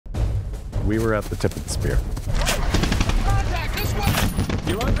We were at the tip of the spear. Contact this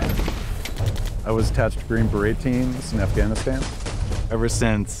way! You on there? I was attached to Green Beret teams in Afghanistan. Ever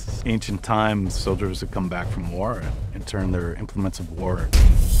since ancient times, soldiers have come back from war and turned their implements of war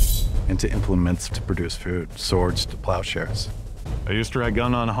into implements to produce food, swords to plowshares. I used to ride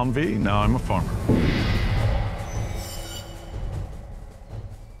gun on a Humvee, now I'm a farmer.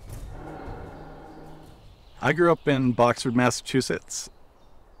 I grew up in Boxford, Massachusetts.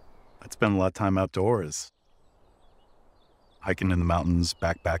 I'd spent a lot of time outdoors, hiking in the mountains,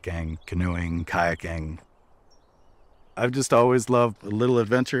 backpacking, canoeing, kayaking. I've just always loved a little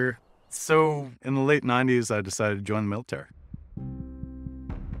adventure. So in the late 90s, I decided to join the military.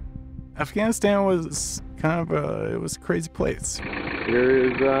 Afghanistan was it was a crazy place. Here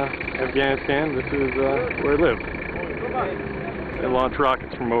is Afghanistan. This is where I live. They launch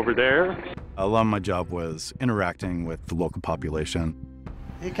rockets from over there. A lot of my job was interacting with the local population.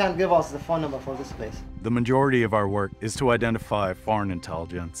 You can't give us the phone number for this place. The majority of our work is to identify foreign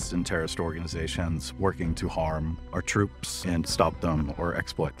intelligence and terrorist organizations working to harm our troops and stop them or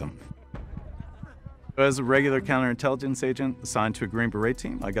exploit them. As a regular counterintelligence agent assigned to a Green Beret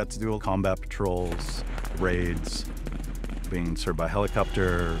team, I got to do combat patrols, raids, being served by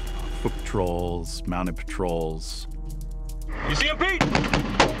helicopter, foot patrols, mounted patrols. You see him, Pete?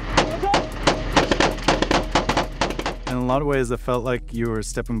 In a lot of ways, I felt like you were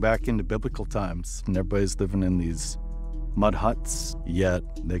stepping back into biblical times, and everybody's living in these mud huts, yet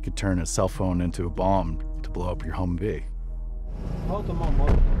they could turn a cell phone into a bomb to blow up your Humvee.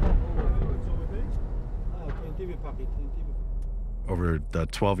 Over the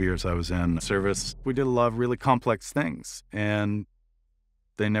 12 years I was in service, we did a lot of really complex things, and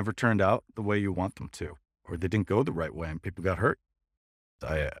they never turned out the way you want them to, or they didn't go the right way, and people got hurt.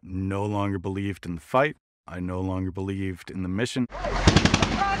 I no longer believed in the fight. I no longer believed in the mission.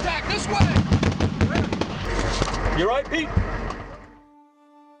 Contact this way! You right, Pete?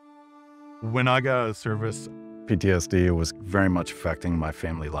 When I got out of service, PTSD was very much affecting my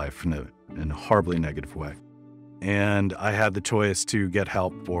family life in a horribly negative way. And I had the choice to get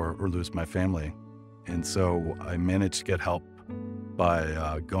help or lose my family. And so I managed to get help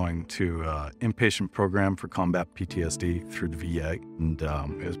by going to an inpatient program for combat PTSD through the VA. And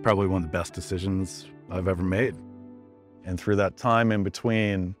it was probably one of the best decisions I've ever made. And through that time in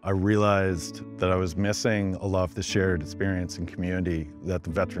between, I realized that I was missing a lot of the shared experience and community that the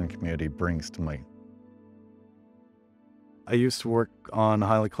veteran community brings to me. I used to work on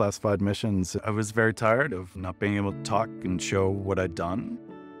highly classified missions. I was very tired of not being able to talk and show what I'd done.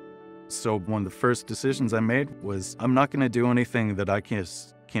 So one of the first decisions I made was, I'm not going to do anything that I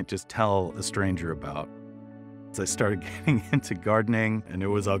can't just tell a stranger about. So I started getting into gardening, and it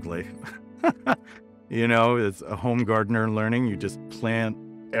was ugly. You know, as a home gardener learning, you just plant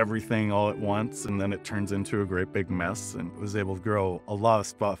everything all at once, and then it turns into a great big mess, and was able to grow a lot of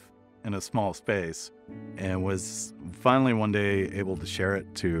stuff in a small space, and was finally one day able to share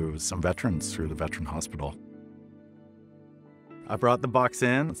it to some veterans through the veteran hospital. I brought the box in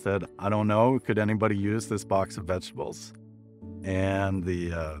and said, I don't know, could anybody use this box of vegetables? And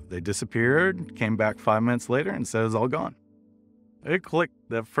they disappeared, came back 5 minutes later and said it's all gone. It clicked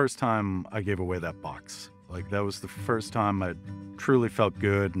the first time I gave away that box. Like, that was the first time I truly felt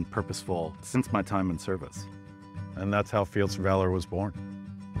good and purposeful since my time in service. And that's how Fields for Valor was born.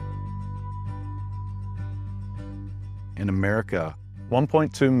 In America,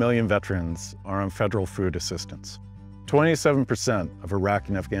 1.2 million veterans are on federal food assistance. 27% of Iraq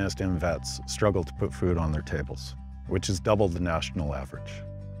and Afghanistan vets struggle to put food on their tables, which is double the national average.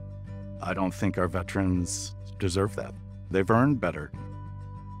 I don't think our veterans deserve that. They've earned better.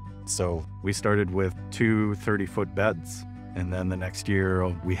 So we started with 2 30-foot beds, and then the next year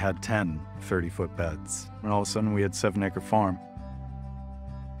we had 10 30-foot beds, and all of a sudden we had 7-acre farm.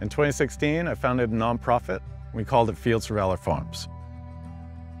 In 2016, I founded a nonprofit. We called it Fields for Valor Farms.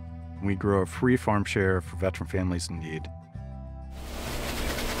 We grow a free farm share for veteran families in need.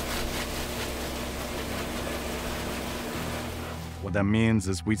 What that means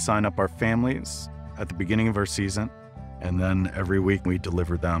is we sign up our families at the beginning of our season, and then every week we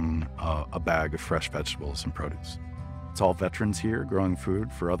deliver them a bag of fresh vegetables and produce. It's all veterans here growing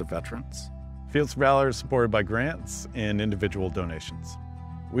food for other veterans. Fields for Valor is supported by grants and individual donations.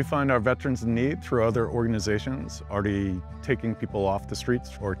 We find our veterans in need through other organizations already taking people off the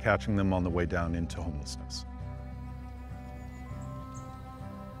streets or catching them on the way down into homelessness.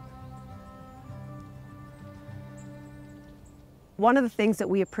 One of the things that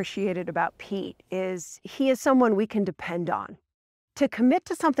we appreciated about Pete is he is someone we can depend on. To commit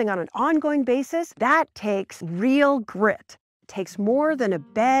to something on an ongoing basis, that takes real grit. takes more than a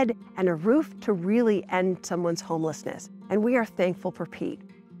bed and a roof to really end someone's homelessness. And we are thankful for Pete.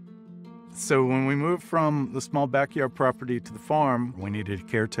 So when we moved from the small backyard property to the farm, we needed a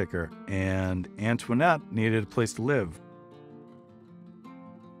caretaker, and Antoinette needed a place to live.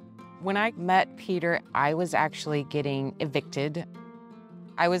 When I met Peter, I was actually getting evicted.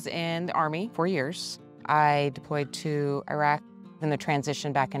 I was in the Army 4 years. I deployed to Iraq, and the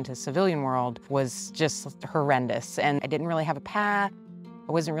transition back into the civilian world was just horrendous. And I didn't really have a path.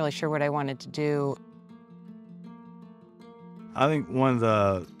 I wasn't really sure what I wanted to do. I think one of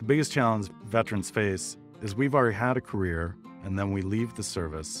the biggest challenges veterans face is we've already had a career, and then we leave the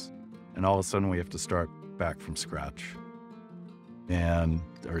service, and all of a sudden we have to start back from scratch. And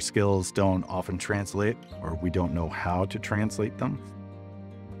our skills don't often translate, or we don't know how to translate them.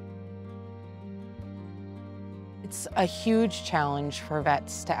 It's a huge challenge for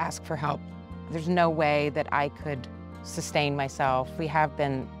vets to ask for help. There's no way that I could sustain myself. We have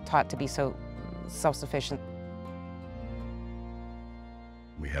been taught to be so self-sufficient.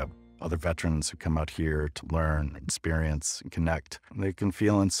 We have other veterans who come out here to learn, experience, and connect. They can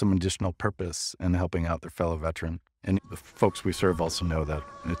feel in some additional purpose in helping out their fellow veteran. And the folks we serve also know that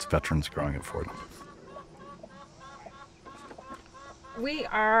it's veterans growing it for them. We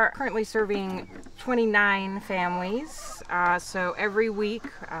are currently serving 29 families. So every week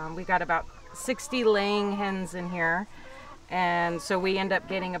we got about 60 laying hens in here. And so we end up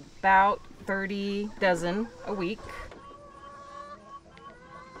getting about 30 dozen a week.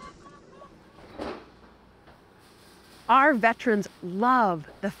 Our veterans love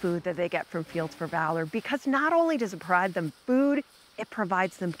the food that they get from Fields for Valor because not only does it provide them food, it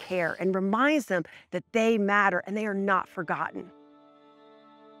provides them care and reminds them that they matter and they are not forgotten.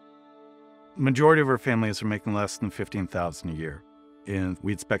 The majority of our families are making less than $15,000 a year, and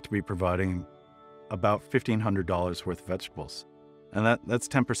we expect to be providing about $1,500 worth of vegetables. And that's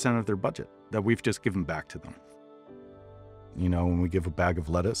 10% of their budget that we've just given back to them. You know, when we give a bag of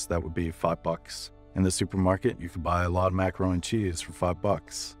lettuce, that would be $5. In the supermarket, you could buy a lot of macaroni and cheese for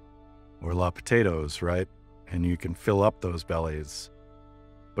 $5, or a lot of potatoes, right? And you can fill up those bellies,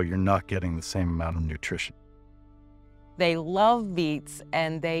 but you're not getting the same amount of nutrition. They love beets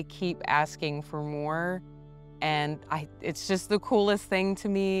and they keep asking for more. And it's just the coolest thing to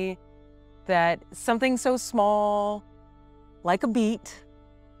me that something so small, like a beet,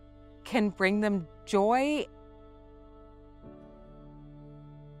 can bring them joy.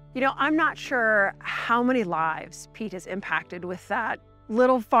 You know, I'm not sure how many lives Pete has impacted with that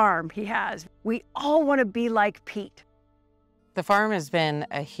little farm he has. We all want to be like Pete. The farm has been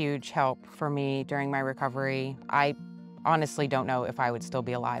a huge help for me during my recovery. I honestly don't know if I would still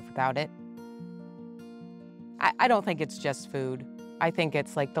be alive without it. I don't think it's just food. I think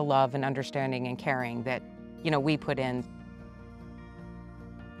it's like the love and understanding and caring that, you know, we put in.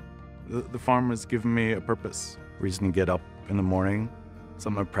 The farm has given me a purpose, reason to get up in the morning,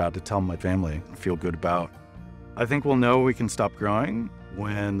 something I'm proud to tell my family and feel good about. I think we'll know we can stop growing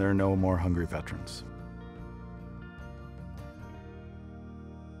when there are no more hungry veterans.